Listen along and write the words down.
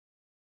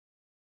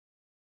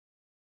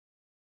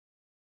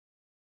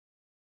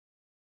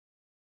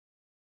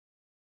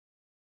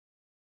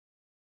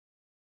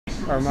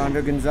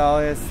Armando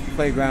Gonzalez,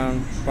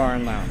 Playground Bar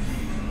and Lounge.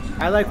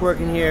 I like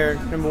working here,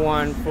 number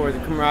one, for the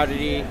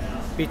camaraderie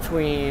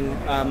between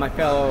my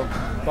fellow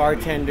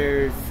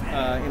bartenders,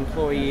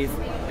 employees,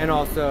 and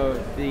also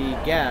the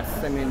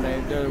guests. I mean,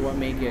 they're what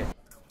make it.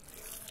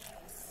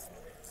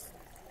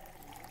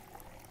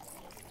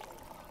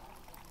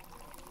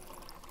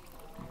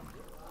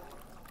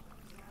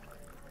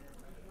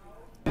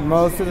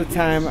 Most of the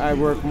time I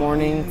work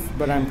mornings,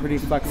 but I'm pretty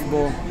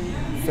flexible.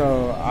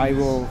 So I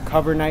will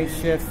cover night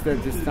shifts, they're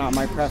just not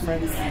my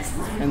preference.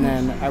 And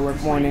then I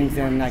work mornings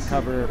and I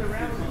cover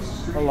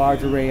a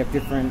large array of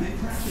different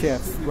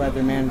shifts,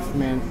 whether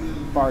management,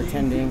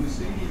 bartending,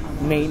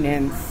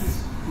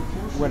 maintenance,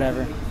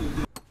 whatever.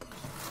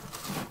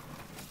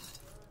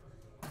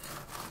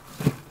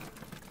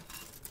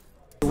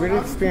 The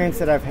weird experience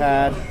that I've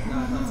had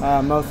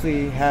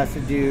mostly has to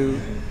do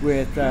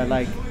with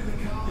like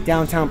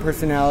downtown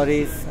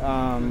personalities.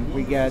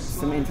 We get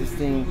some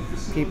interesting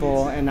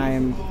people, and I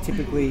am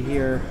typically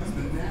here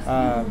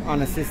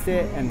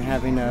unassisted and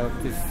having to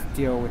just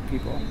deal with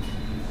people.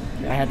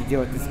 I had to deal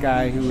with this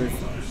guy who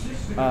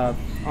was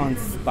on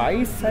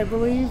Spice, I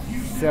believe.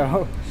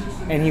 So,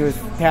 and he was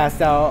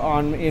passed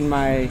out in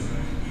my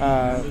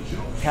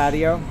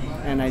patio,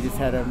 and I just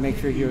had to make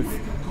sure he was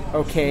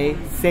okay,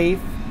 safe,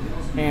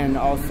 and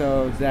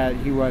also that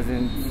he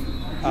wasn't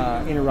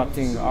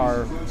interrupting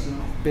our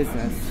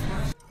business.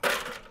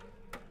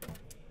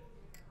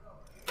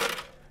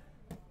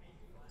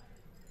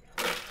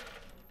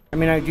 I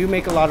mean, I do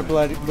make a lot of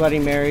Bloody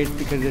Marys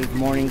because it's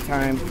morning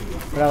time,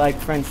 but I like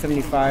French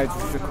 75s.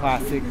 It's a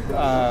classic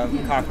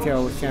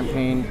cocktail with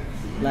champagne,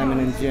 lemon,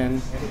 and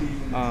gin.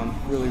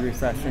 Really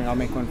refreshing. I'll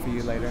make one for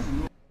you later.